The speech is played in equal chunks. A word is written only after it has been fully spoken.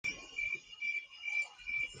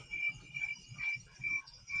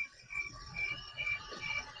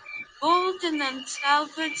Bolton and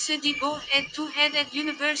Salford City go head-to-head at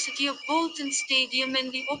University of Bolton Stadium in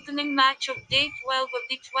the opening match of Day 12 of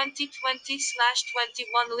the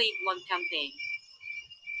 2020/21 League One campaign.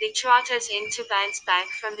 The Trotters aim to bounce back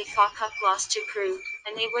from the FA Cup loss to Crewe,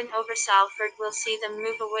 and a win over Salford will see them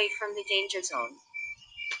move away from the danger zone.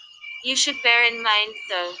 You should bear in mind,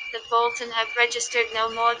 though, that Bolton have registered no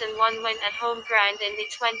more than one win at home ground in the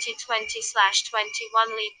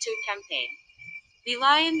 2020/21 League Two campaign. The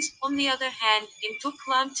Lions, on the other hand, aim to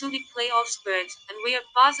climb to the playoff berth, and we are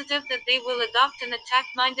positive that they will adopt an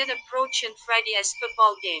attack-minded approach in Friday's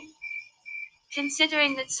football game.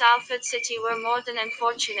 Considering that Salford City were more than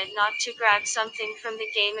unfortunate not to grab something from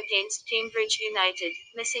the game against Cambridge United,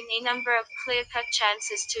 missing a number of clear-cut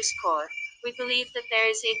chances to score, we believe that there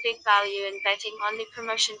is a big value in betting on the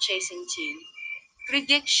promotion-chasing team.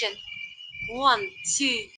 Prediction: 1-2